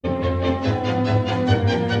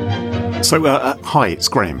Hi, it's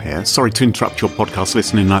Graham here. Sorry to interrupt your podcast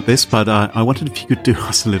listening like this, but I wondered if you could do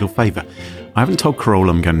us a little favour. I haven't told Carol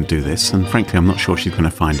I'm going to do this, and frankly, I'm not sure she's going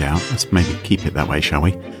to find out. Let's maybe keep it that way, shall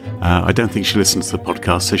we? I don't think she listens to the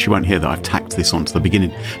podcast, so she won't hear that I've tacked this onto the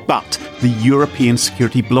beginning. But the European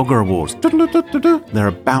Security Blogger Awards, they're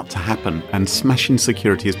about to happen, and Smashing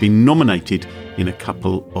Security has been nominated in a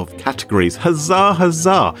couple of categories. Huzzah,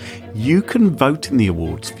 huzzah! You can vote in the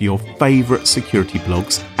awards for your favourite security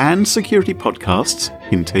blogs and security podcasts,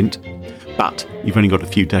 hint, hint. But you've only got a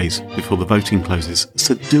few days before the voting closes,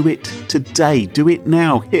 so do it today. Do it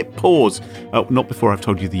now. Hit pause. Oh, not before I've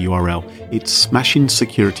told you the URL. It's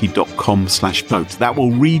smashingsecurity.com/vote. That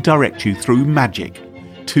will redirect you through magic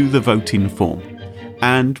to the voting form.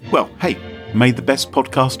 And, well, hey, may the best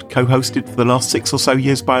podcast co-hosted for the last 6 or so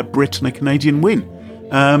years by a Brit and a Canadian win.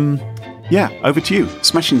 Yeah, over to you.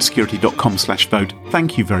 smashingsecurity.com/vote.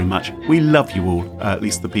 Thank you very much. We love you all, at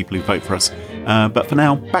least the people who vote for us. But for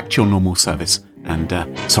now, back to your normal service. And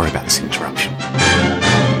sorry about this interruption.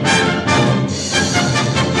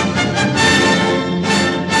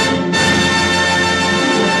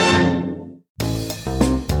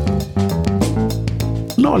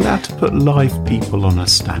 Not allowed to put live people on a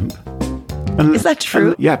stamp. Is that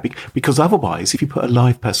true? Yeah, because otherwise, if you put a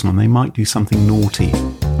live person on, they might do something naughty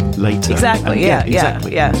later. Exactly, and,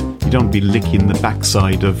 exactly. You don't want to be licking the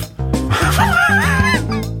backside of...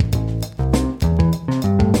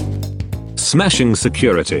 Smashing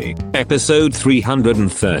Security, episode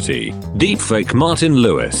 330, Deepfake Martin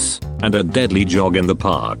Lewis, and a deadly jog in the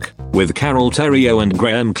park, with Carol Theriault and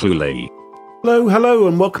Graham Cluley. Hello,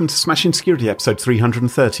 and welcome to Smashing Security, episode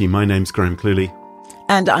 330. My name's Graham Cluley.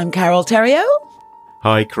 And I'm Carol Theriault.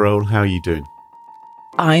 Hi, Carol. How are you doing?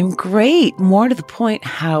 I'm great. More to the point,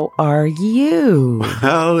 how are you?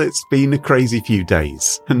 Well, it's been a crazy few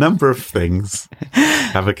days. A number of things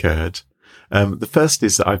have occurred. The first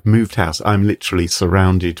is that I've moved house. I'm literally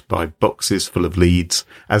surrounded by boxes full of leads,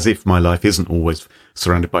 as if my life isn't always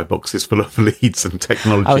surrounded by boxes full of leads and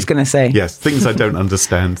technology. I was going to say. Yes, things I don't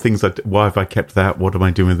understand, why have I kept that? What am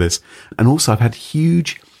I doing with this? And also I've had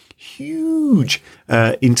huge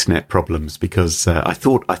internet problems because I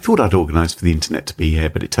thought I'd organised for the internet to be here,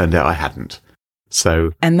 but it turned out I hadn't.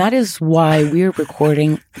 And that is why we're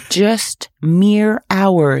recording just mere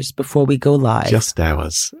hours before we go live. Just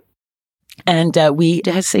hours. And we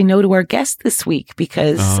had to say no to our guest this week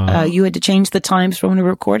because you had to change the times for when we were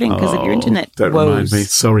recording because of your internet don't woes. Remind me.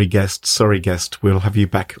 Sorry, guest. We'll have you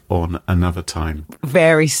back on another time.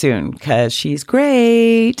 Very soon, because she's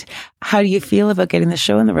great. How do you feel about getting the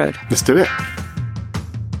show on the road? Let's do it.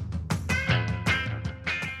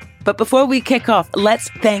 But before we kick off, let's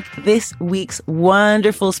thank this week's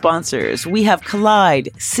wonderful sponsors. We have Collide,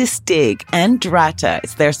 Sysdig, and Drata.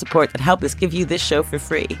 It's their support that help us give you this show for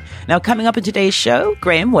free. Now, coming up in today's show,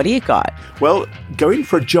 Graham, what do you got? Well, going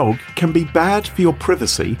for a jog can be bad for your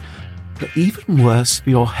privacy, but even worse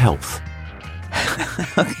for your health.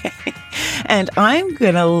 Okay. And I'm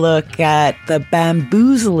going to look at the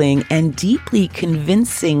bamboozling and deeply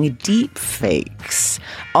convincing deep fakes.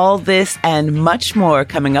 All this and much more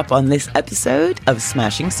coming up on this episode of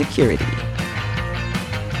Smashing Security.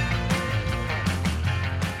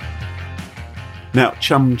 Now,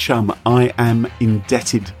 Chum, I am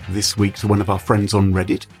indebted this week to one of our friends on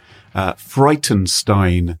Reddit.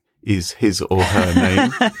 Frightenstein is his or her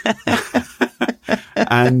name.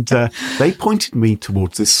 And they pointed me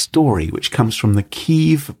towards this story, which comes from the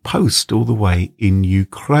Kyiv Post all the way in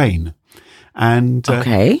Ukraine. And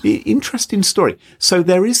interesting story. So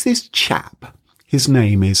there is this chap. His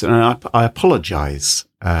name is, and I apologize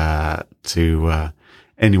to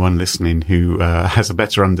anyone listening who has a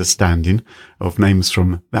better understanding of names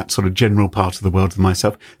from that sort of general part of the world than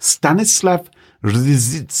myself. Stanislav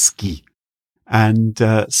Rzitsky. And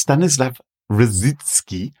Stanislav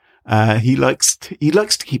Rzitsky, he likes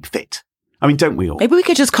to keep fit. I mean, don't we all? Maybe we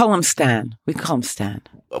could just call him Stan. We call him Stan.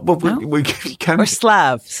 Well, no? we can. Or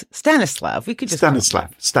Stanislav. We could just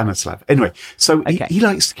Stanislav. Anyway, so he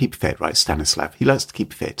likes to keep fit, right? Stanislav. He likes to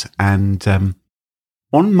keep fit. And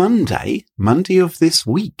on Monday of this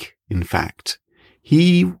week, in fact,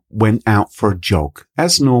 he went out for a jog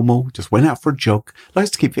as normal. Just went out for a jog. Likes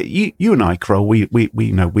to keep fit. You and I, Kroll, we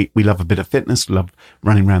love a bit of fitness. We love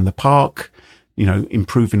running around the park. You know,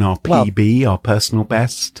 improving our PB, our personal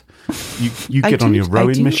best. You get on your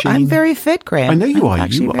rowing machine. I'm very fit, Graham. I know you are.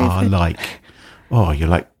 You are fit. you're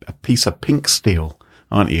like a piece of pink steel,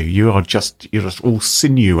 aren't you? You're just all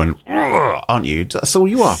sinew and, aren't you? That's all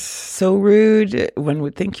you are. So rude. One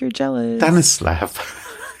would think you're jealous. Stanislav,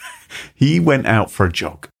 he went out for a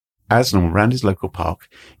jog, as normal, around his local park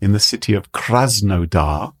in the city of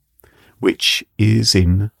Krasnodar, which is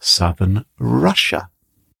in southern Russia.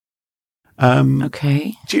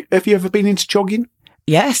 Okay. Have you ever been into jogging?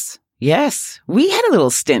 Yes. We had a little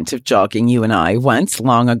stint of jogging, you and I, once,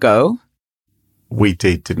 long ago. We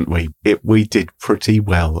did, didn't we? We did pretty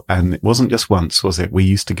well. And it wasn't just once, was it? We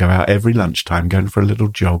used to go out every lunchtime going for a little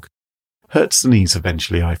jog. Hurts the knees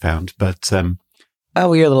eventually, I found. But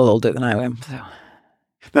oh, you're a little older than I am. So.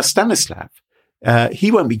 Now, Stanislav,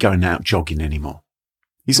 he won't be going out jogging anymore.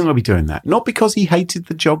 He's not going to be doing that. Not because he hated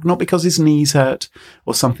the jog, not because his knees hurt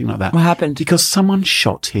or something like that. What happened? Because someone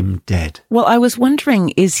shot him dead. Well, I was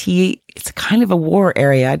wondering, it's kind of a war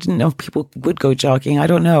area. I didn't know if people would go jogging. I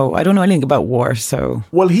don't know. I don't know anything about war, so.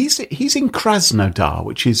 Well, he's in Krasnodar,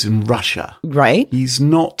 which is in Russia. Right. He's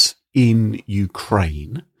not in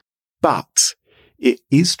Ukraine, but it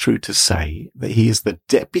is true to say that he is the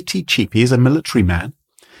deputy chief. He is a military man.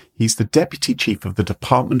 He's the deputy chief of the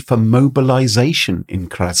Department for Mobilization in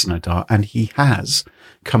Krasnodar, and he has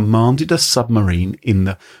commanded a submarine in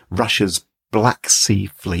the Russia's Black Sea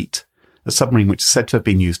Fleet, a submarine which is said to have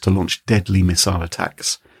been used to launch deadly missile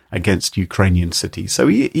attacks against Ukrainian cities. So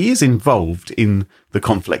he is involved in the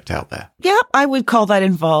conflict out there. Yep, I would call that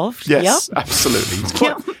involved. Yes, yep. Absolutely.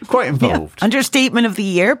 He's quite involved. Yep. Understatement of the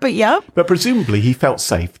year, but yep. But presumably he felt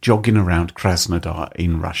safe jogging around Krasnodar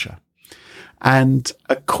in Russia. And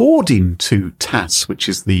according to TASS, which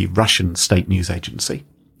is the Russian state news agency,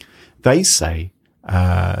 they say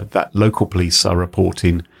that local police are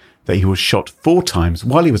reporting that he was shot 4 times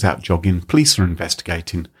while he was out jogging. Police are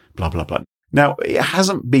investigating, blah, blah, blah. Now, it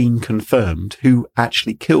hasn't been confirmed who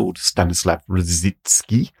actually killed Stanislav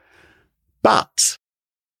Rzycki, but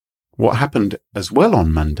what happened as well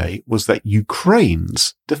on Monday was that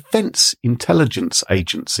Ukraine's Defense Intelligence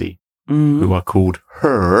Agency, who are called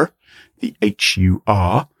HUR, the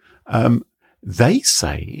HUR, they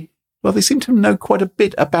say, well, they seem to know quite a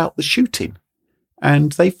bit about the shooting.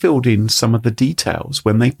 And they filled in some of the details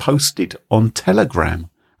when they posted on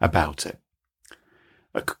Telegram about it.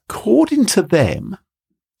 According to them,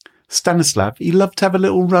 Stanislav, he loved to have a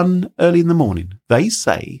little run early in the morning. They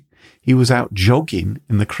say he was out jogging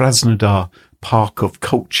in the Krasnodar Park of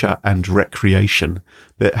Culture and Recreation.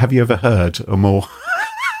 Have you ever heard a more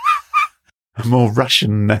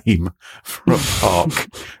Russian name for a park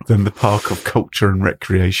than the Park of Culture and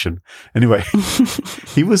Recreation? Anyway,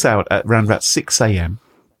 he was out at around about 6 a.m.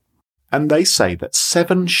 and they say that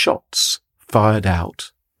 7 shots fired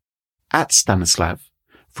out at Stanislav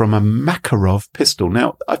from a Makarov pistol.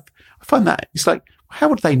 Now, I find that, it's like, how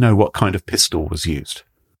would they know what kind of pistol was used?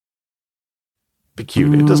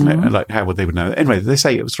 Peculiar, doesn't it? Like, how would they know? Anyway, they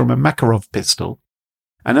say it was from a Makarov pistol.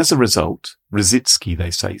 And as a result, Rzycki,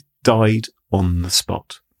 they say, died on the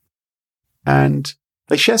spot. And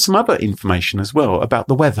they share some other information as well about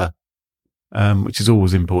the weather, which is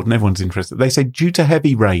always important. Everyone's interested. They say due to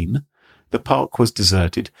heavy rain, the park was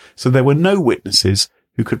deserted, so there were no witnesses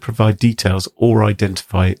who could provide details or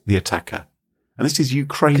identify the attacker. And this is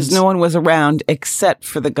Ukraine's... Because no one was around except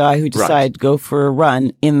for the guy who decided to go for a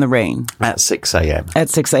run in the rain. At 6 a.m. At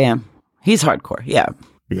 6 a.m. He's hardcore, yeah.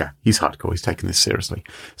 Yeah, he's hardcore. He's taking this seriously.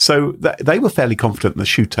 So they were fairly confident the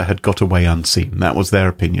shooter had got away unseen. That was their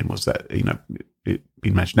opinion, was that, it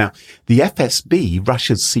been mentioned. Now, the FSB,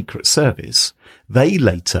 Russia's secret service, they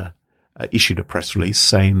later issued a press release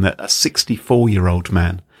saying that a 64-year-old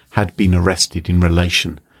man had been arrested in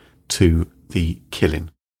relation to the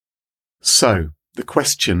killing. So the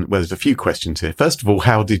question, well, there's a few questions here. First of all,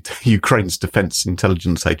 how did Ukraine's Defense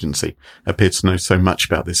Intelligence Agency appear to know so much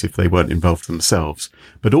about this if they weren't involved themselves?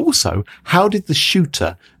 But also, how did the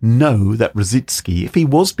shooter know that Rzycki, if he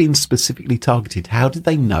was being specifically targeted, how did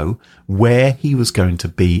they know where he was going to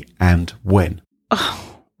be and when?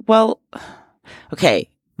 Oh, well, okay.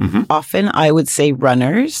 Often I would say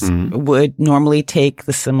runners would normally take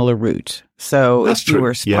the similar route. So That's if you true.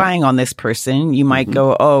 were spying on this person, you might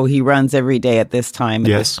go, oh, he runs every day at this time at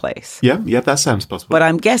this place. Yeah, that sounds possible. But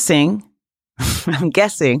I'm guessing,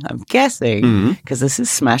 because this is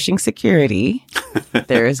smashing security,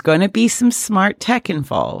 there is going to be some smart tech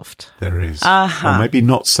involved. There is. Or maybe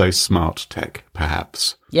not so smart tech,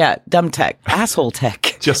 perhaps. Yeah, dumb tech, asshole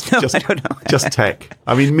tech. Just I don't know. Just tech.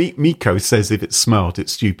 I mean, Miko says if it's smart,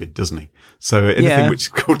 it's stupid, doesn't he? So anything which is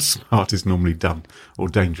called smart is normally dumb or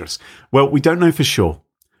dangerous. Well, we don't know for sure,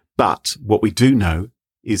 but what we do know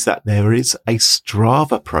is that there is a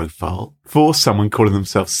Strava profile for someone calling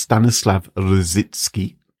themselves Stanislav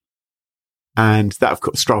Rzycki. And that, of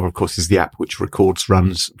course, Strava, of course, is the app which records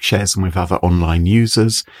runs, shares them with other online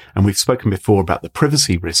users. And we've spoken before about the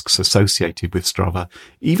privacy risks associated with Strava,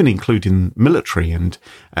 even including military and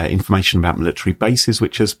information about military bases,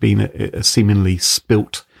 which has been seemingly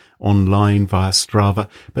spilt online via Strava.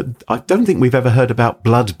 But I don't think we've ever heard about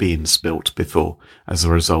blood being spilt before as a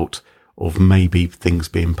result of maybe things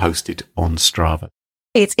being posted on Strava.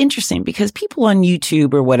 It's interesting because people on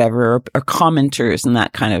YouTube or whatever, or commenters and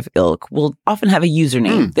that kind of ilk, will often have a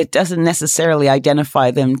username that doesn't necessarily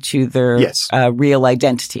identify them to their real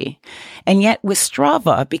identity. And yet with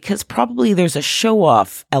Strava, because probably there's a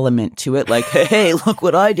show-off element to it, like, hey, look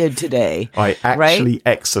what I did today. I actually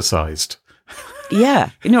exercised. Yeah.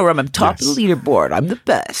 I'm top of the leaderboard. I'm the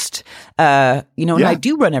best. And I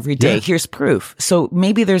do run every day. Here's proof. So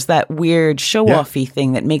maybe there's that weird show-offy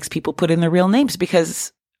thing that makes people put in their real names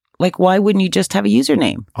because, like, why wouldn't you just have a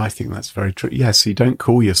username? I think that's very true. Yeah, so you don't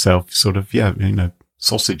call yourself sort of,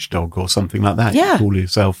 sausage dog or something like that. Yeah. You call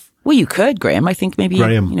yourself... Well, you could, Graham. I think maybe,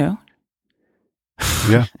 Graham.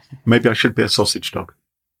 Yeah. Maybe I should be a sausage dog.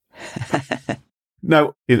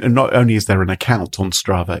 No, not only is there an account on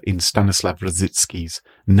Strava in Stanislav Rosicki's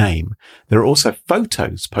name, there are also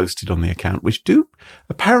photos posted on the account which do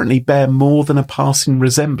apparently bear more than a passing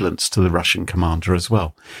resemblance to the Russian commander as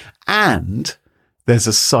well. And there's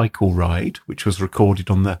a cycle ride which was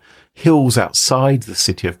recorded on the hills outside the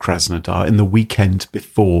city of Krasnodar in the weekend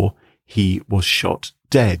before he was shot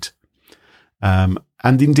dead. And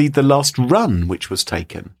indeed the last run which was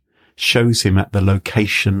taken shows him at the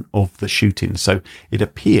location of the shooting. So it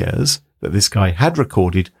appears that this guy had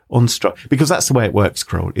recorded on Strava, because that's the way it works,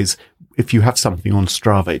 Kroll, is if you have something on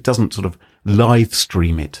Strava, it doesn't sort of live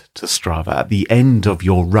stream it to Strava. At the end of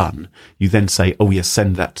your run, you then say, oh yes,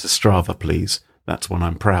 send that to Strava, please. That's one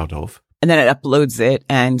I'm proud of. And then it uploads it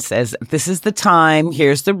and says, this is the time,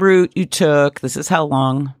 here's the route you took, this is how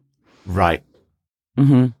long. Right.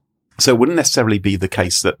 Mm-hmm. So it wouldn't necessarily be the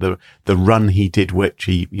case that the run he did, which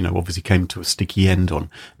he, obviously came to a sticky end on,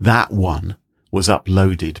 that one was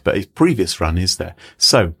uploaded, but his previous run is there.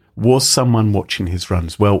 So was someone watching his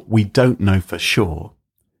runs? Well, we don't know for sure,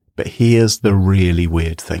 but here's the really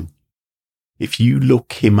weird thing. If you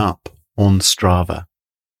look him up on Strava,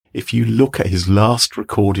 if you look at his last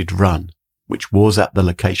recorded run, which was at the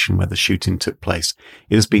location where the shooting took place,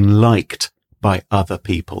 it has been liked by other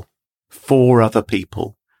people. 4 other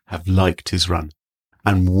people have liked his run.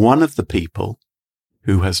 And one of the people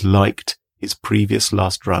who has liked his previous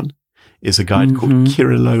last run is a guy called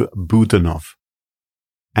Kirilo Budanov.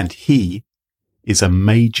 And he is a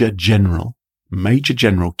Major General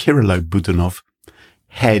Kirilo Budanov,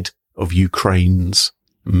 head of Ukraine's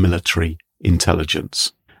military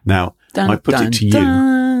intelligence. Now, I put it to you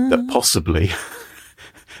that possibly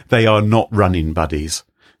they are not running buddies,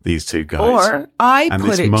 these two guys. Or I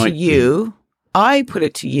put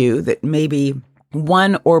it to you that maybe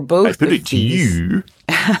one or both of these. I put it to you.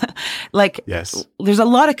 Yes. There's a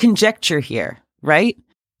lot of conjecture here, right?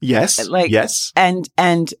 Yes. Yes.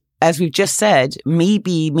 And as we've just said,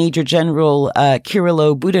 maybe Major General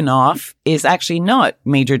Kirilo Budanov is actually not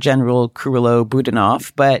Major General Kirilo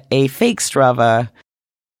Budanov, but a fake Strava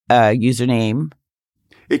username.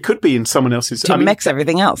 It could be in someone else's. To mix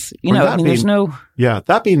everything else. There's no... Yeah,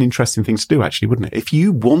 that'd be an interesting thing to do, actually, wouldn't it? If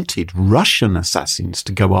you wanted Russian assassins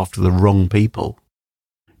to go after the wrong people,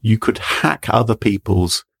 you could hack other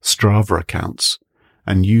people's Strava accounts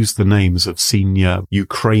and use the names of senior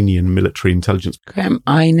Ukrainian military intelligence. Graham,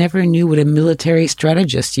 I never knew what a military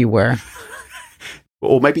strategist you were.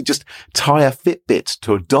 Or maybe just tie a Fitbit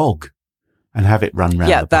to a dog and have it run round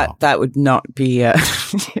the park. That would not be...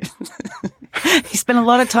 He spent a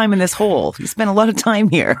lot of time in this hole. He spent a lot of time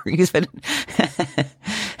here.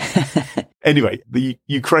 Anyway, the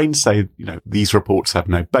Ukraine say, these reports have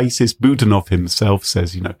no basis. Budanov himself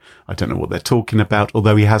says, I don't know what they're talking about,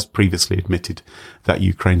 although he has previously admitted that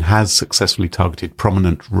Ukraine has successfully targeted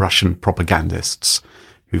prominent Russian propagandists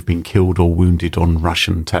who've been killed or wounded on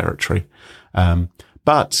Russian territory.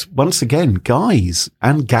 But once again, guys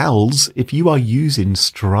and gals, if you are using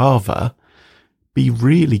Strava, be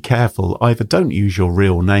really careful. Either don't use your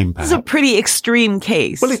real name. This is a pretty extreme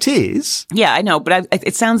case. Well, it is. Yeah, I know, but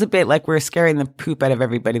it sounds a bit like we're scaring the poop out of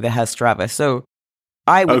everybody that has Strava. So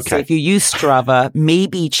I would say if you use Strava,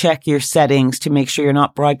 maybe check your settings to make sure you're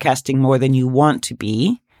not broadcasting more than you want to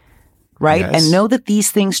be. Right? Yes. And know that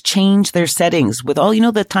these things change their settings. With all,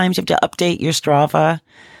 the times you have to update your Strava,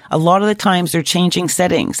 a lot of the times they're changing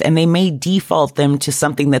settings and they may default them to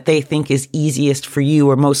something that they think is easiest for you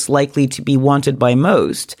or most likely to be wanted by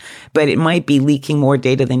most, but it might be leaking more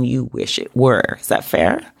data than you wish it were. Is that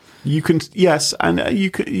fair? You can, yes. And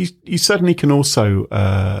you certainly can also,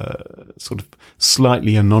 sort of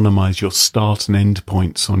slightly anonymize your start and end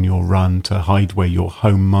points on your run to hide where your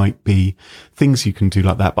home might be. Things you can do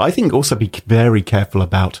like that. But I think also be very careful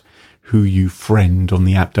about who you friend on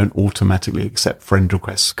the app. Don't automatically accept friend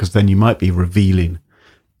requests, because then you might be revealing,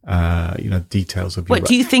 details of your... What,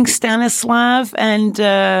 do you think Stanislav and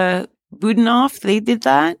Budanov, they did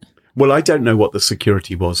that? Well, I don't know what the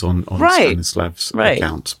security was on Stanislav's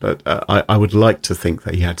account, but I would like to think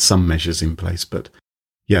that he had some measures in place. But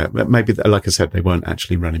yeah, maybe, like I said, they weren't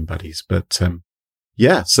actually running buddies. But so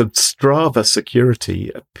Strava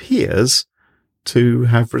security appears to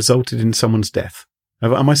have resulted in someone's death.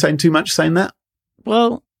 Am I saying too much saying that?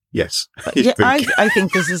 Well... Yes. I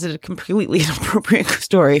think this is a completely inappropriate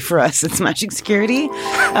story for us. It's Smashing Security.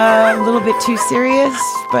 A little bit too serious,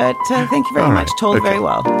 but thank you very much. Told very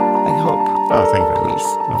well, I hope. Oh, thank you very much.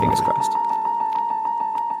 Fingers crossed.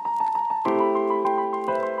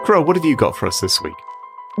 Crow, what have you got for us this week?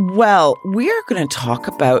 Well, we're going to talk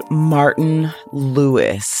about Martin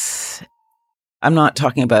Lewis. I'm not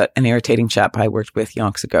talking about an irritating chap I worked with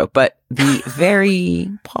yonks ago, but the very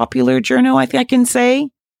popular journo, I think I can say.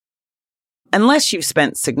 Unless you've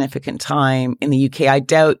spent significant time in the UK, I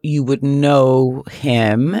doubt you would know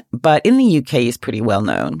him. But in the UK, he's pretty well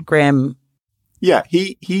known. Graham. Yeah,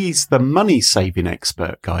 he's the money-saving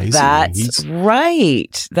expert, guys. That's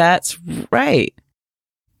right. That's right.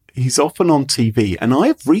 He's often on TV, and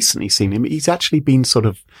I've recently seen him. He's actually been sort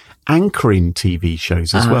of anchoring TV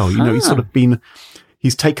shows as well.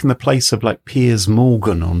 He's taken the place of like Piers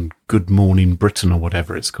Morgan on Good Morning Britain or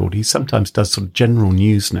whatever it's called. He sometimes does sort of general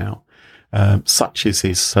news now. Such is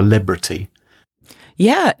his celebrity.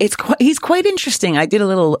 Yeah, he's quite interesting. I did a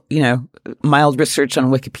little, mild research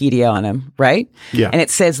on Wikipedia on him, right? Yeah. And it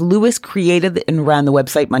says Lewis created and ran the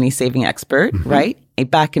website Money Saving Expert, right?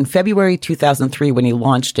 Back in February 2003 when he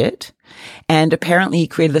launched it. And apparently he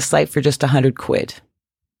created the site for just 100 quid.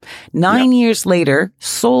 9 years later,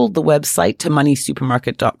 sold the website to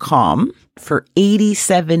moneysupermarket.com for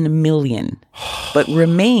 87 million, but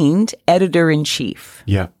remained editor-in-chief.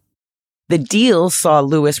 Yeah. The deal saw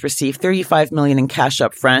Lewis receive 35 million in cash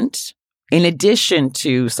up front, in addition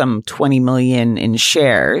to some 20 million in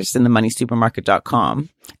shares in the moneysupermarket.com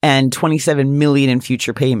and 27 million in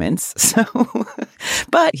future payments. So,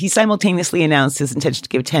 but he simultaneously announced his intention to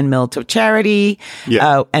give 10 mil to charity,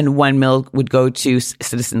 and 1 mil would go to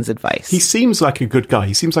Citizens Advice. He seems like a good guy.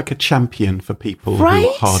 He seems like a champion for people who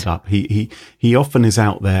are hard up. He often is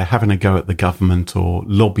out there having a go at the government or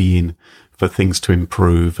lobbying for things to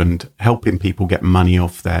improve and helping people get money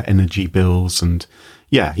off their energy bills. And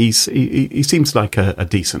yeah, he seems like a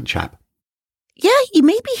decent chap. Yeah,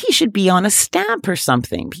 maybe he should be on a stamp or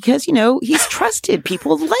something because, he's trusted.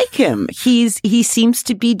 People like him. He seems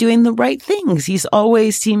to be doing the right things. He's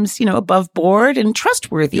always seems, above board and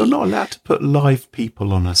trustworthy. You're not allowed to put live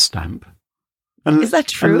people on a stamp. Is that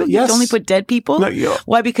true? Yes. You only put dead people? No,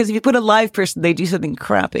 why? Because if you put a live person, they do something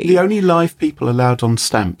crappy. The only live people allowed on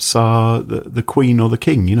stamps are the Queen or the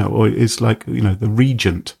King, or it's like, the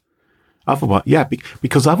regent. Otherwise,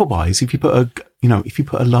 because otherwise, if you put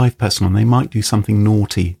a live person on, they might do something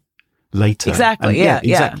naughty later. Exactly. And,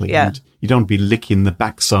 exactly. Yeah. And you don't want to be licking the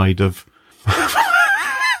backside of.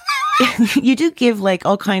 You do give like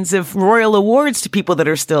all kinds of royal awards to people that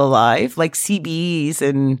are still alive, like CBEs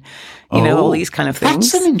and, all these kind of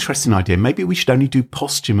things. That's an interesting idea. Maybe we should only do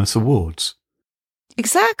posthumous awards.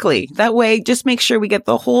 Exactly. That way, just make sure we get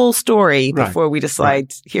the whole story before we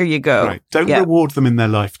decide, here you go. Right. Don't reward them in their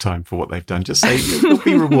lifetime for what they've done. Just say they'll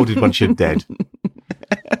be rewarded once you're dead.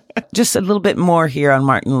 Just a little bit more here on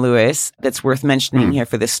Martin Lewis that's worth mentioning here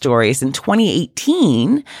for this story is in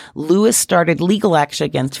 2018, Lewis started legal action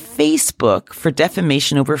against Facebook for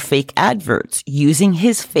defamation over fake adverts using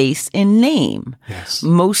his face and name. Yes.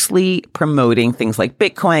 Mostly promoting things like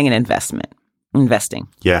Bitcoin and investing.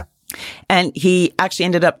 Yeah. And he actually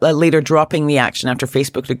ended up later dropping the action after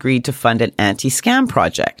Facebook agreed to fund an anti-scam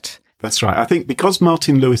project. That's right. I think because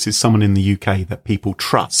Martin Lewis is someone in the UK that people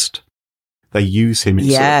trust, they use him in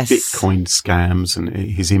sort of Bitcoin scams and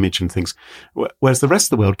his image and things. Whereas the rest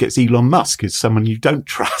of the world gets Elon Musk as someone you don't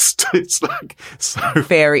trust. It's like, so.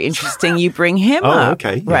 Very interesting. You bring him up.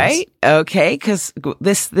 Okay. Right? Yes. Okay. Because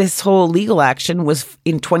this whole legal action was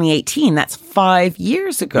in 2018. That's 5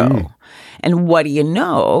 years ago. And what do you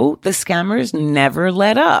know? The scammers never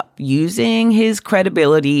let up, using his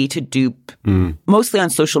credibility to dupe, mostly on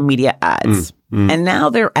social media ads. And now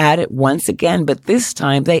they're at it once again, but this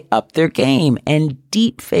time they upped their game and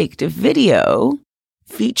deepfaked a video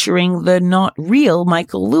featuring the not real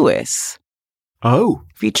Michael Lewis. Oh.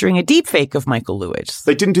 Featuring a deepfake of Michael Lewis.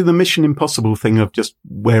 They didn't do the Mission Impossible thing of just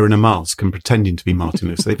wearing a mask and pretending to be Martin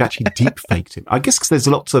Lewis. They've actually deepfaked him. I guess because there's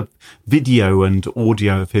lots of video and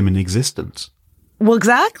audio of him in existence. Well,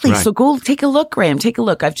 exactly. Right. So go take a look, Graham. Take a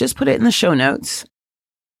look. I've just put it in the show notes.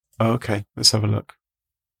 Okay, let's have a look.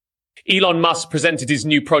 Elon Musk presented his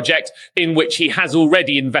new project, in which he has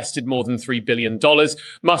already invested more than $3 billion.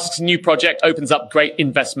 Musk's new project opens up great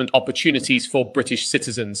investment opportunities for British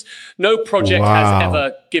citizens. No project has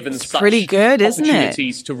ever given such pretty good, isn't it?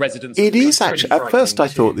 opportunities to residents. It is actually. At first, I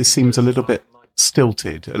thought this seems a little bit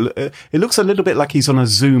stilted. It looks a little bit like he's on a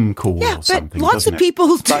Zoom call or something. But lots of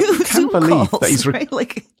people do Zoom calls, that he's right?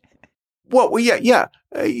 Like, well, yeah.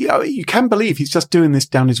 You can believe he's just doing this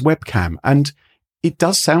down his webcam, and it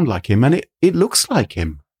does sound like him, and it looks like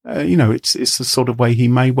him. It's the sort of way he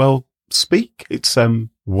may well speak. It's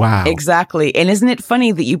wow. Exactly. And isn't it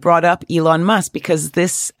funny that you brought up Elon Musk, because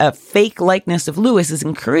this fake likeness of Lewis is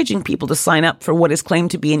encouraging people to sign up for what is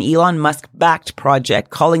claimed to be an Elon Musk backed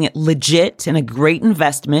project, calling it legit and a great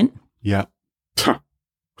investment. Yeah.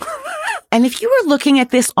 And if you were looking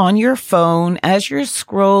at this on your phone as you're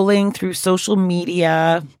scrolling through social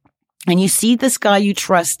media and you see this guy you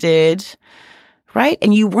trusted, right?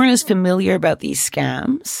 And you weren't as familiar about these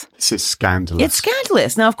scams. This is scandalous. It's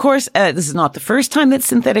scandalous. Now, of course, this is not the first time that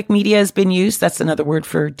synthetic media has been used. That's another word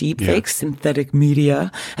for deepfakes. Yeah. Synthetic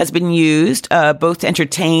media has been used both to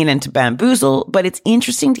entertain and to bamboozle. But it's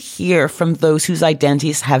interesting to hear from those whose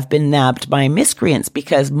identities have been nabbed by miscreants,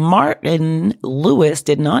 because Martin Lewis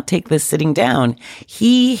did not take this sitting down.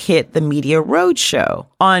 He hit the Media Roadshow.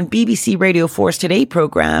 On BBC Radio 4's Today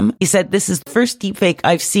program, he said, "This is the first deepfake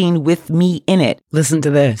I've seen with me in it." Listen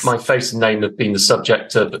to this. My face and name have been the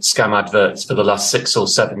subject of scam adverts for the last 6 or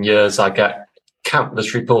 7 years. I get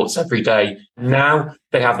countless reports every day. Now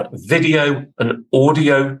they have video and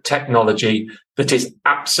audio technology that is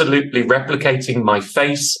absolutely replicating my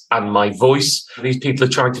face and my voice. These people are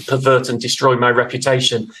trying to pervert and destroy my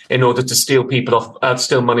reputation in order to steal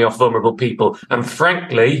money off vulnerable people. And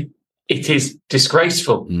frankly, it is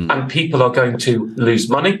disgraceful, and people are going to lose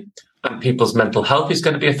money, and people's mental health is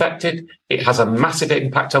going to be affected. It has a massive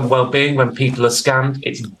impact on well-being when people are scammed.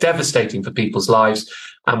 It's devastating for people's lives,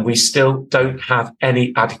 and we still don't have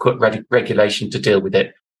any adequate regulation to deal with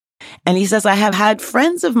it. And he says, I have had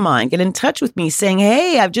friends of mine get in touch with me saying,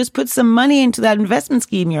 hey, I've just put some money into that investment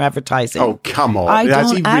scheme you're advertising. Oh, come on. I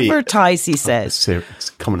don't advertise, he says. Serious.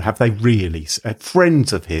 Come on, have they really?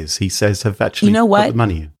 Friends of his, he says, have actually put the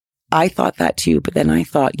money in. I thought that too, but then I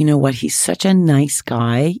thought, you know what? He's such a nice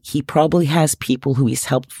guy. He probably has people who he's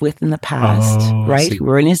helped with in the past, right? Who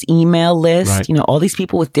are in his email list. Right. All these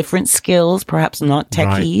people with different skills, perhaps not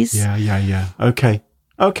techies. Right. Yeah. Okay.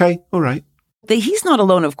 All right. He's not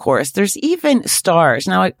alone, of course. There's even stars.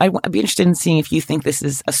 Now, I'd be interested in seeing if you think this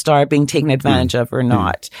is a star being taken advantage of or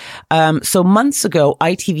not. So months ago,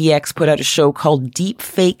 ITVX put out a show called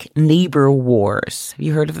Deepfake Neighbor Wars. Have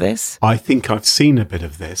you heard of this? I think I've seen a bit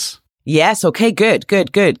of this. Yes. Okay. Good.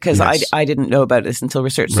 Because I didn't know about this until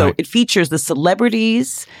research. So it features the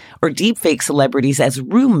celebrities or deepfake celebrities as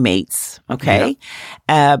roommates. Okay.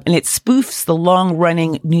 Yeah. And it spoofs the long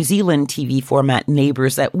running New Zealand TV format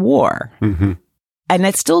Neighbours at War. Mm-hmm. And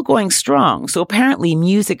it's still going strong. So apparently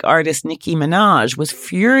music artist Nicki Minaj was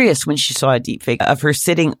furious when she saw a deepfake of her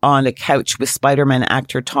sitting on a couch with Spider-Man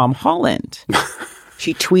actor Tom Holland.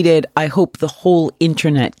 She tweeted, I hope the whole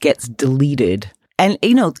internet gets deleted. And,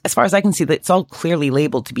 as far as I can see, it's all clearly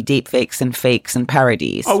labeled to be deepfakes and fakes and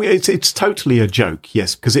parodies. Oh, it's totally a joke,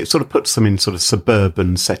 yes, because it sort of puts them in sort of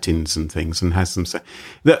suburban settings and things and has them say...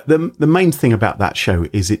 The main thing about that show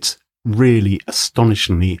is it's really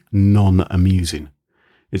astonishingly non-amusing.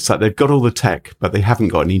 It's like they've got all the tech, but they haven't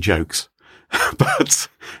got any jokes.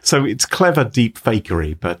 So it's clever deep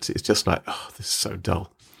fakery, but it's just like, oh, this is so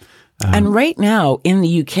dull. And right now in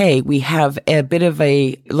the UK, we have a bit of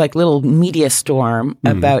a little media storm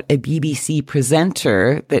about a BBC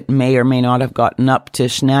presenter that may or may not have gotten up to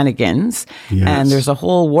shenanigans. Yes. And there's a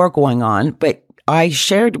whole war going on. But I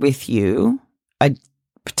shared with you a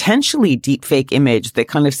potentially deepfake image that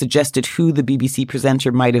kind of suggested who the BBC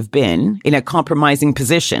presenter might have been in a compromising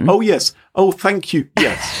position. Oh, yes. Oh, thank you.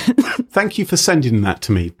 Yes. Thank you for sending that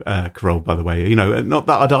to me, Carole, by the way. Not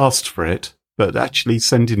that I'd asked for it, but actually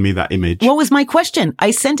sending me that image. What was my question?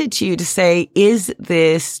 I sent it to you to say,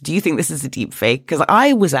 do you think this is a deep fake? Because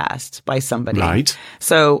I was asked by somebody. Right.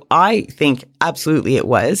 So I think absolutely it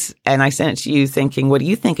was. And I sent it to you thinking, what do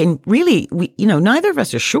you think? And really, neither of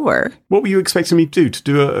us are sure. What were you expecting me to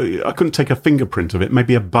do? I couldn't take a fingerprint of it,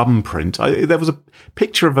 maybe a bum print. There was a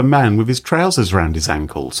picture of a man with his trousers around his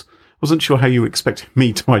ankles. Wasn't sure how you expected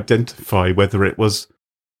me to identify whether it was...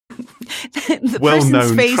 The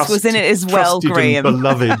person's face was in it as well, Graham.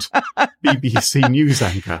 Beloved BBC news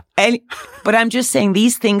anchor. But I'm just saying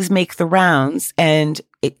these things make the rounds and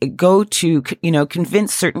go to,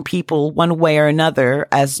 convince certain people one way or another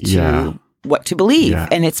as to what to believe. Yeah.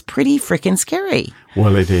 And it's pretty freaking scary.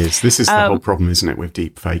 Well, it is. This is the whole problem, isn't it, with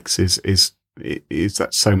deep fakes, is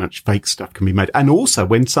that so much fake stuff can be made. And also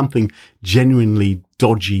when something genuinely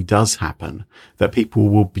dodgy does happen, that people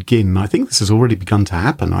will begin, I think this has already begun to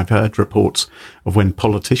happen. I've heard reports of when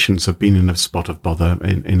politicians have been in a spot of bother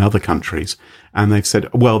in other countries, and they've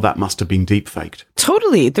said, well, that must have been deep faked.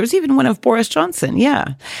 Totally. There's even one of Boris Johnson. Yeah.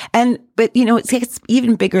 But it's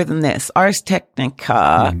even bigger than this. Ars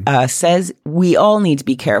Technica says we all need to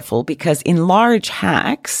be careful because in large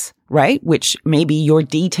hacks, right, which maybe your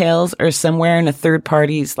details are somewhere in a third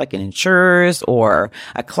party's, like an insurer's or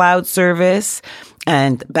a cloud service,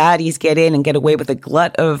 and baddies get in and get away with a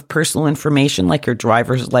glut of personal information like your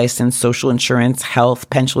driver's license, social insurance, health,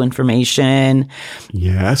 pension information.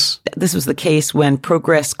 Yes. This was the case when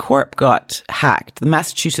Progress Corp got hacked. The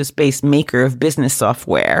Massachusetts-based maker of business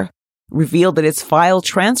software revealed that its file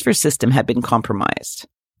transfer system had been compromised.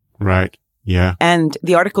 Right. Yeah. And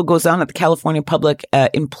the article goes on at the California Public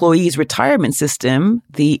Employees Retirement System.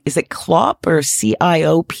 Is it CLOP or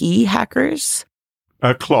CIOP hackers?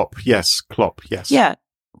 CLOP. Yes. CLOP. Yes. Yeah.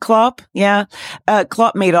 CLOP. Yeah.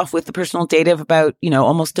 CLOP made off with the personal data of about,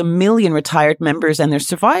 almost 1 million retired members and their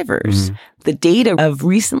survivors. The data of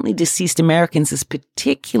recently deceased Americans is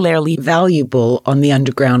particularly valuable on the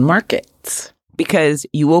underground markets. Because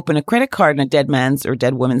you open a credit card in a dead man's or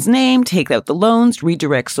dead woman's name, take out the loans,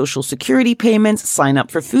 redirect social security payments, sign up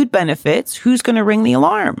for food benefits. Who's going to ring the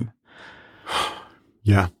alarm?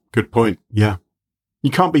 Yeah, good point. Yeah. You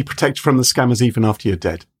can't be protected from the scammers even after you're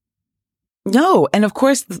dead. No. And of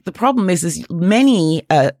course, the problem is many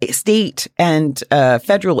state and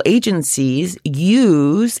federal agencies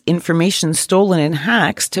use information stolen in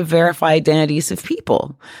hacks to verify identities of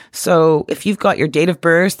people. So if you've got your date of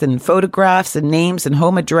birth and photographs and names and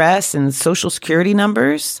home address and social security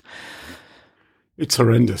numbers. It's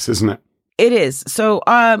horrendous, isn't it? It is. So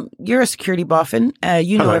you're a security boffin.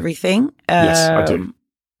 You know Hello. everything. Yes, I do.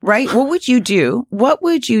 Right? What would you do? What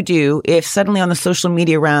would you do if suddenly on the social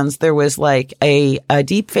media rounds there was like a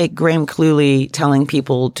deepfake Graham Cluley telling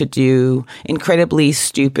people to do incredibly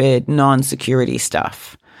stupid non-security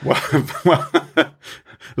stuff? Well,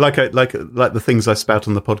 like the things I spout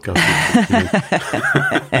on the podcast.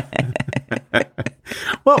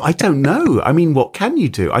 Well, I don't know. I mean, what can you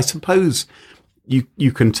do? I suppose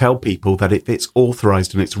you can tell people that if it's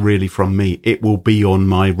authorized and it's really from me, it will be on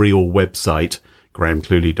my real website,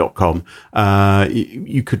 grahamcluley.com.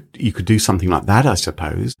 You could do something like that, I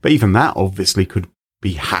suppose. But even that obviously could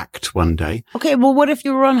be hacked one day. Okay, well, what if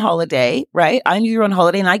you were on holiday, right? I knew you were on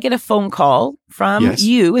holiday and I get a phone call from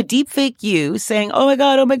you, a deepfake you, saying, oh my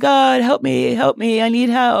God, help me, I need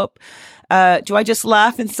help. Do I just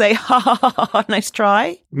laugh and say, ha ha ha, ha nice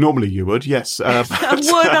try? Normally you would, yes. Would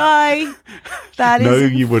I? That is no,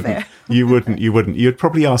 you wouldn't. You wouldn't. You'd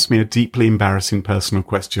probably ask me a deeply embarrassing personal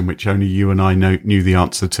question, which only you and I knew the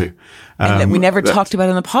answer to. And that we never talked about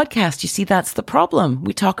on the podcast. You see, that's the problem.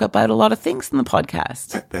 We talk about a lot of things in the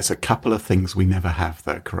podcast. There's a couple of things we never have,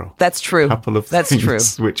 though, Carol. That's true. A couple of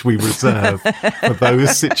things which we reserve for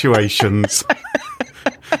those situations.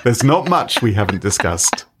 There's not much we haven't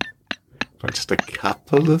discussed. But just a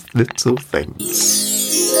couple of little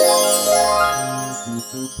things.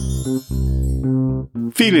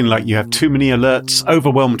 Feeling like you have too many alerts,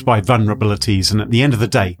 overwhelmed by vulnerabilities, and at the end of the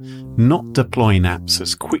day, not deploying apps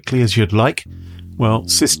as quickly as you'd like? Well,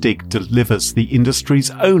 Sysdig delivers the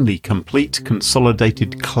industry's only complete,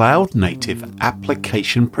 consolidated, cloud-native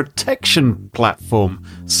application protection platform,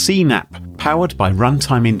 CNAP, powered by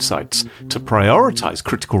Runtime Insights, to prioritize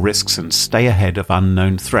critical risks and stay ahead of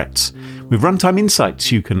unknown threats. With Runtime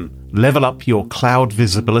Insights, you can level up your cloud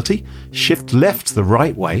visibility, shift left the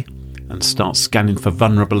right way, and start scanning for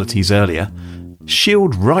vulnerabilities earlier.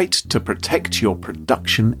 Shield right to protect your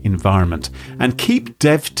production environment and keep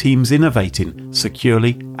dev teams innovating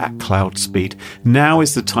securely at cloud speed. Now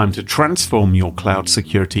is the time to transform your cloud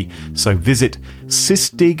security. So visit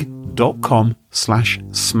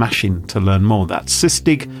sysdig.com/smashing to learn more. That's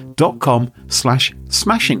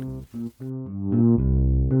sysdig.com/smashing.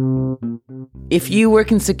 If you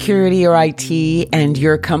work in security or IT and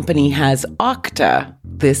your company has Okta,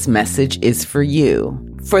 this message is for you.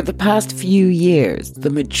 For the past few years,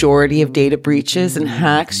 the majority of data breaches and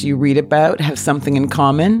hacks you read about have something in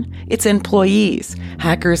common. It's employees.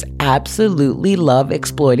 Hackers absolutely love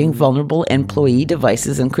exploiting vulnerable employee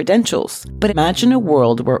devices and credentials. But imagine a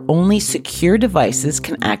world where only secure devices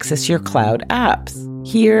can access your cloud apps.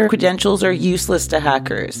 Here, credentials are useless to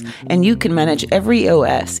hackers, and you can manage every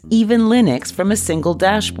OS, even Linux, from a single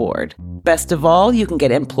dashboard. Best of all, you can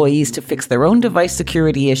get employees to fix their own device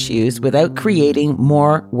security issues without creating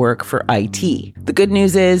more work for IT. The good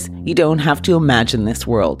news is, you don't have to imagine this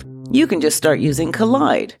world. You can just start using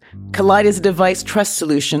Collide. Collide is a device trust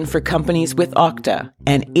solution for companies with Okta,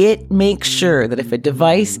 and it makes sure that if a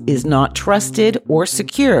device is not trusted or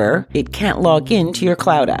secure, it can't log into your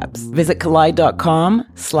cloud apps. Visit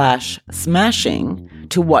collide.com/smashing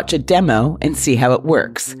to watch a demo and see how it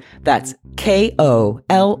works. That's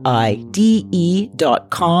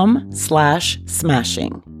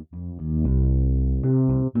KOLIDE.com/smashing.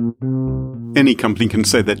 Any company can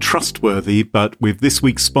say they're trustworthy, but with this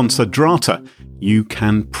week's sponsor, Drata, you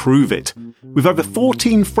can prove it. With over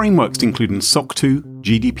 14 frameworks, including SOC 2,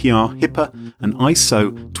 GDPR, HIPAA, and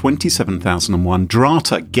ISO 27001,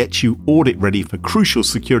 Drata gets you audit ready for crucial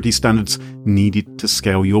security standards needed to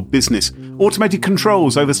scale your business. Automated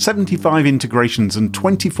controls, over 75 integrations, and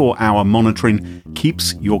 24-hour monitoring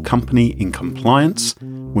keeps your company in compliance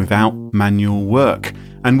without manual work.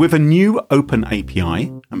 And with a new open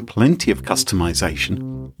API and plenty of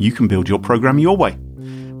customization, you can build your program your way.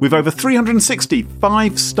 With over 360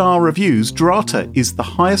 5-star reviews, Drata is the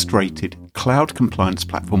highest rated cloud compliance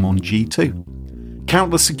platform on G2.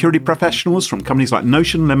 Countless security professionals from companies like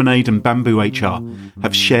Notion, Lemonade and Bamboo HR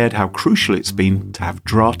have shared how crucial it's been to have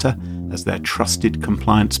Drata as their trusted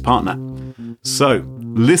compliance partner. So,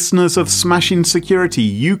 listeners of Smashing Security,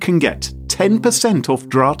 you can get 10% off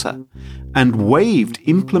Drata and waived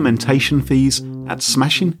implementation fees at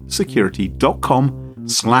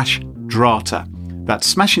smashingsecurity.com/Drata.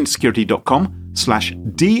 That's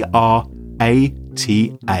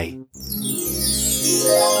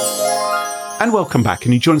smashingsecurity.com/DRATA. And welcome back.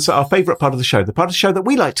 And you join us at our favourite part of the show, the part of the show that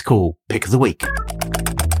we like to call Pick of the Week.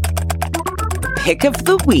 Pick of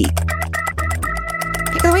the Week.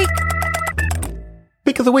 Pick of the Week.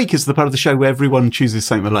 Pick of the Week is the part of the show where everyone chooses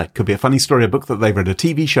something they like. Could be a funny story, a book that they've read, a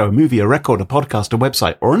TV show, a movie, a record, a podcast, a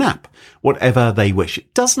website, or an app. Whatever they wish.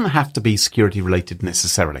 It doesn't have to be security related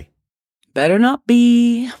necessarily. Better not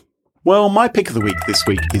be. Well, my pick of the week this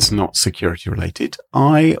week is not security related.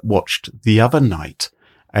 I watched the other night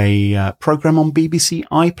a program on BBC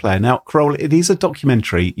iPlayer. Now, Carol, it is a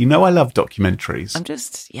documentary. You know I love documentaries.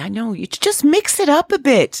 I know. You just mix it up a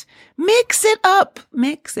bit. Mix it up.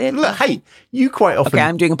 Look, hey, you quite often... Okay,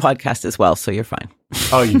 I'm doing a podcast as well, so you're fine.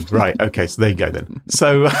 Oh, you right. Okay, so there you go then.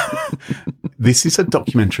 So this is a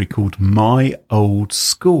documentary called My Old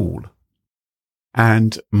School.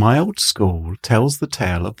 And My Old School tells the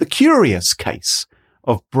tale of the curious case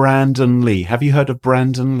of Brandon Lee. Have you heard of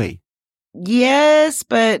Brandon Lee? Yes,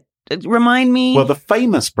 but remind me. Well, the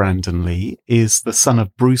famous Brandon Lee is the son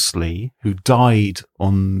of Bruce Lee, who died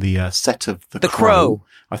on the set of The Crow.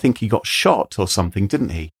 I think he got shot or something, didn't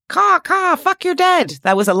he? Caw, fuck your dad.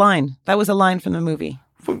 That was a line. That was a line from the movie.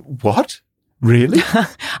 What? Really?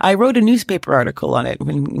 I wrote a newspaper article on it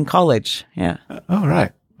in college. Yeah. Oh,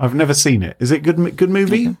 right. I've never seen it. Is it good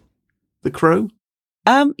movie? Okay. The Crow?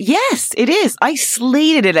 Yes, it is. I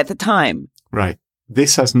slated it at the time. Right.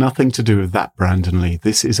 This has nothing to do with that Brandon Lee.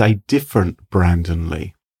 This is a different Brandon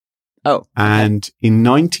Lee. Oh. Okay. And in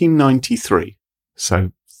 1993,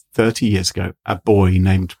 so 30 years ago, a boy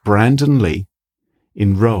named Brandon Lee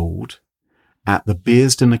enrolled at the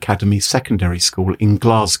Bearsden Academy Secondary School in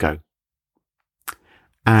Glasgow.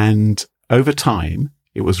 And over time,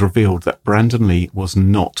 it was revealed that Brandon Lee was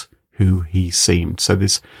not who he seemed. So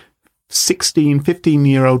this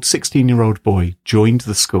 16-year-old boy joined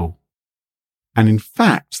the school. And in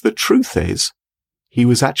fact, the truth is, he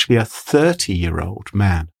was actually a 30-year-old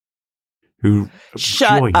man who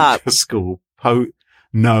joined the school.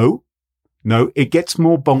 No, it gets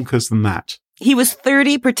more bonkers than that. He was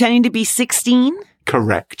 30 pretending to be 16?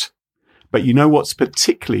 Correct. But you know what's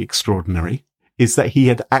particularly extraordinary is that he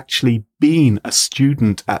had actually been a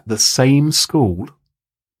student at the same school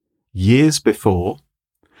years before,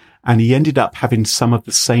 and he ended up having some of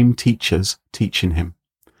the same teachers teaching him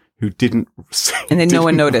who didn't and then no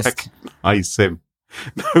one noticed. Recognize him.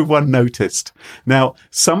 No one noticed. Now,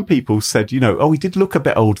 some people said, he did look a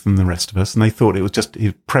bit older than the rest of us, and they thought it was just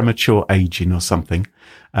his premature aging or something.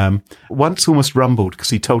 Once almost rumbled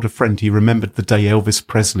because he told a friend he remembered the day Elvis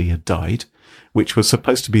Presley had died, which was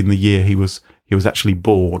supposed to be in the year he was actually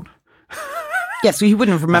born. Yeah, so he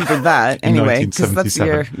wouldn't have remembered that anyway, because that's the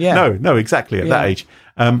year. Yeah. No, exactly at that age.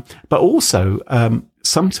 But also,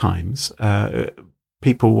 sometimes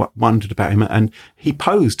people wondered about him, and he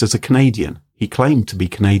posed as a Canadian. He claimed to be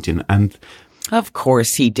Canadian, and of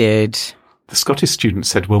course he did. The Scottish student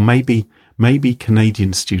said, "Well, maybe maybe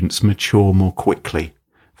Canadian students mature more quickly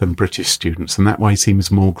than British students, and that way he seems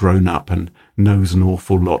more grown up and knows an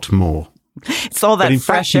awful lot more. It's all that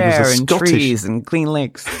fresh air and trees and clean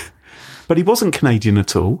lakes. But he wasn't Canadian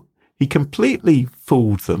at all. He completely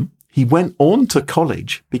fooled them. He went on to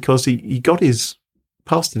college because he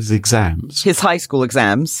passed his exams. His high school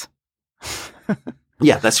exams.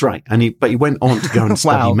 Yeah, that's right. But he went on to go and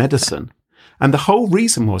study medicine. And the whole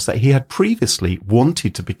reason was that he had previously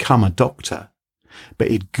wanted to become a doctor, but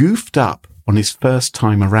he'd goofed up on his first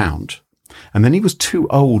time around. And then he was too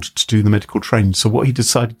old to do the medical training. So what he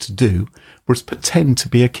decided to do was pretend to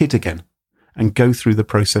be a kid again and go through the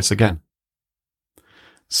process again.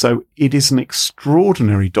 So it is an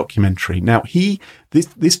extraordinary documentary. Now,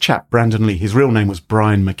 this chap, Brandon Lee, his real name was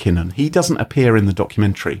Brian McKinnon. He doesn't appear in the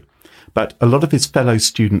documentary, but a lot of his fellow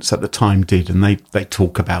students at the time did, and they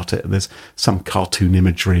talk about it. There's some cartoon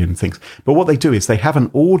imagery and things. But what they do is they have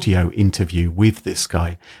an audio interview with this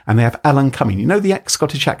guy, and they have Alan Cumming. You know the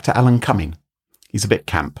ex-Scottish actor Alan Cumming? He's a bit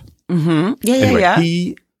camp. Mm-hmm. Yeah.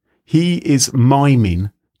 He is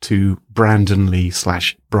miming to Brandon Lee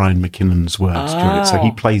 / Brian McKinnon's words during it. So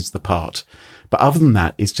he plays the part. But other than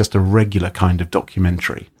that, it's just a regular kind of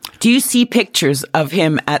documentary. Do you see pictures of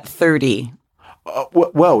him at 30?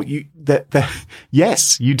 Well,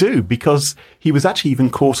 yes, you do, because he was actually even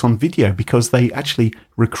caught on video because they actually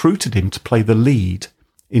recruited him to play the lead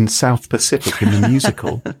in South Pacific in the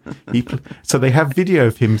musical. So they have video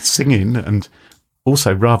of him singing, and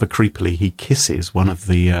also rather creepily, he kisses one of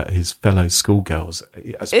his fellow schoolgirls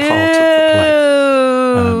as part of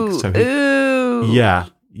the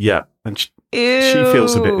play. Yeah, and she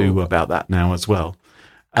feels a bit ooh about that now as well.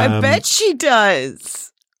 I bet she does.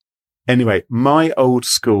 Anyway, my old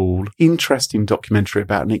school, interesting documentary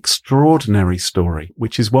about an extraordinary story,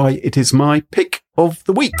 which is why it is my pick of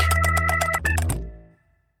the week.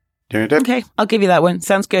 Okay, I'll give you that one.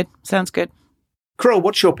 Sounds good. Crow,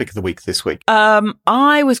 what's your pick of the week this week?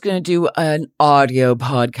 I was going to do an audio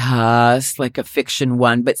podcast, like a fiction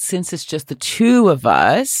one, but since it's just the two of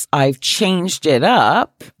us, I've changed it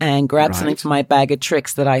up and grabbed something from my bag of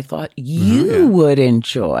tricks that I thought you would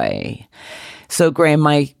enjoy. So, Graham,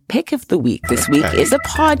 my pick of the week this week is a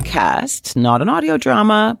podcast, not an audio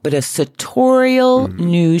drama, but a sartorial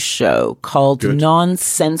news show called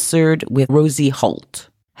Non-Censored with Rosie Holt.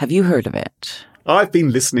 Have you heard of it? I've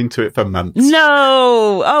been listening to it for months.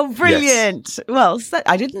 No! Oh, brilliant. Yes. Well,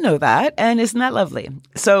 I didn't know that. And isn't that lovely?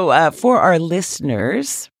 So for our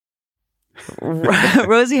listeners,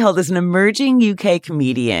 Rosie Holt is an emerging UK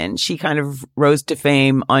comedian. She kind of rose to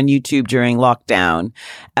fame on YouTube during lockdown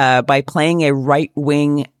by playing a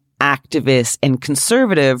right-wing activist and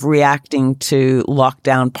conservative reacting to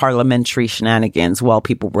lockdown parliamentary shenanigans while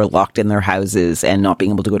people were locked in their houses and not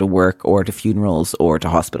being able to go to work or to funerals or to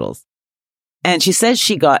hospitals. And she says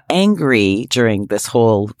she got angry during this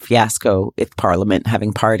whole fiasco with Parliament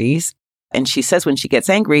having parties. And she says when she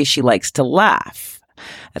gets angry, she likes to laugh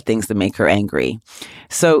at things that make her angry.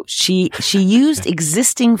 So she used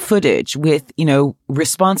existing footage with,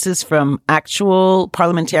 responses from actual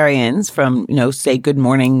parliamentarians from, say Good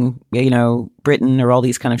Morning, Britain or all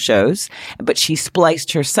these kind of shows. But she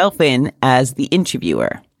spliced herself in as the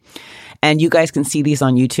interviewer. And you guys can see these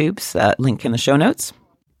on YouTube's link in the show notes.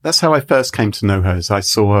 That's how I first came to know her. As I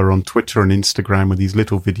saw her on Twitter and Instagram with these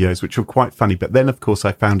little videos, which were quite funny. But then, of course,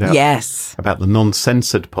 I found out about the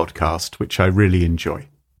Non-Censored podcast, which I really enjoy.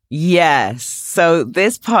 Yes. So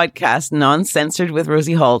this podcast, Non-Censored with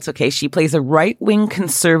Rosie Holt, she plays a right-wing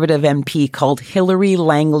conservative MP called Hilary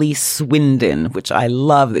Langley Swindon, which I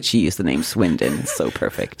love that she used the name Swindon. It's so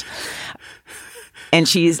perfect. And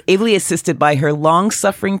she's ably assisted by her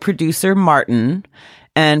long-suffering producer, Martin,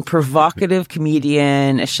 and provocative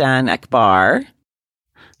comedian Ishan Akbar.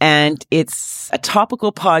 And it's a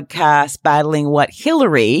topical podcast battling what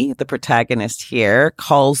Hillary, the protagonist here,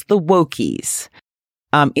 calls the wokies.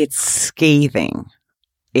 It's scathing.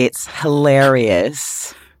 It's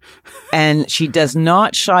hilarious. And she does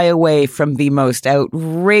not shy away from the most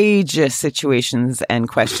outrageous situations and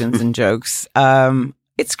questions and jokes.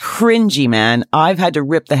 It's cringy, man. I've had to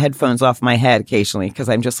rip the headphones off my head occasionally because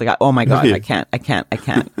I'm just like, oh my God, I can't.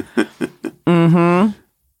 Mm-hmm.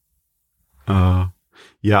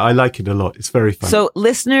 Yeah, I like it a lot. It's very fun. So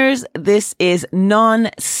listeners, this is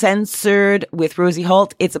Non-Censored with Rosie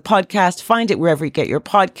Holt. It's a podcast. Find it wherever you get your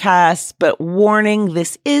podcasts. But warning,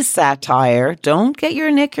 this is satire. Don't get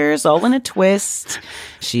your knickers all in a twist.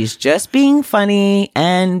 She's just being funny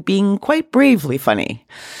and being quite bravely funny.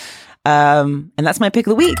 And that's my pick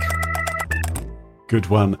of the week. Good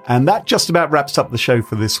one. And that just about wraps up the show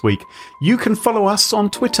for this week. You can follow us on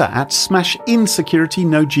Twitter at SmashInSecurity,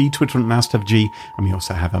 no G, Twitter and mouse to have G. And we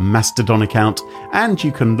also have a Mastodon account. And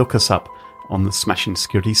you can look us up on the Smashing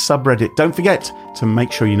Security subreddit. Don't forget to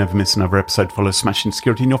make sure you never miss another episode. Follow Smashing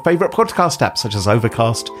Security in your favourite podcast apps such as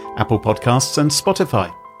Overcast, Apple Podcasts and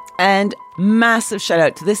Spotify. And massive shout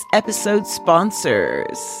out to this episode's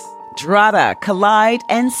sponsors, Drata, Collide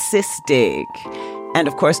and Sysdig. And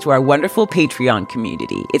of course, to our wonderful Patreon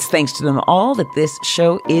community. It's thanks to them all that this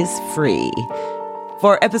show is free.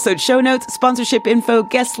 For episode show notes, sponsorship info,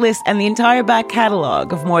 guest list, and the entire back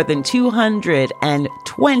catalog of more than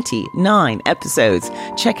 229 episodes,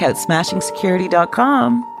 check out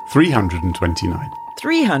SmashingSecurity.com. 329.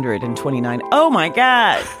 329. Oh my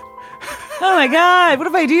God. Oh my God. What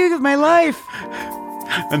have I do with my life?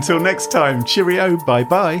 Until next time, cheerio.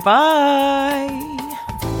 Bye-bye. Bye.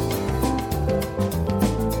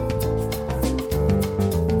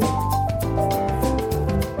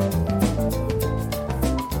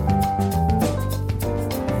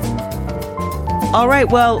 All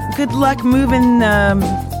right, well, good luck moving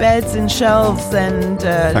beds and shelves and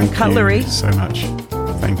cutlery. Thank you so much.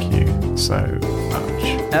 Thank you so much.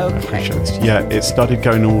 Okay. I appreciate this. Yeah, it started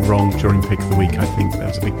going all wrong during Pick of the Week. I think there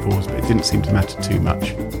was a big pause, but it didn't seem to matter too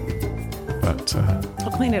much. But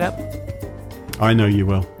I'll clean it up. I know you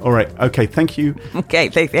will. All right. Okay, thank you. Okay,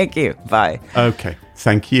 thank you. Bye. Okay,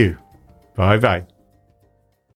 thank you. Bye-bye.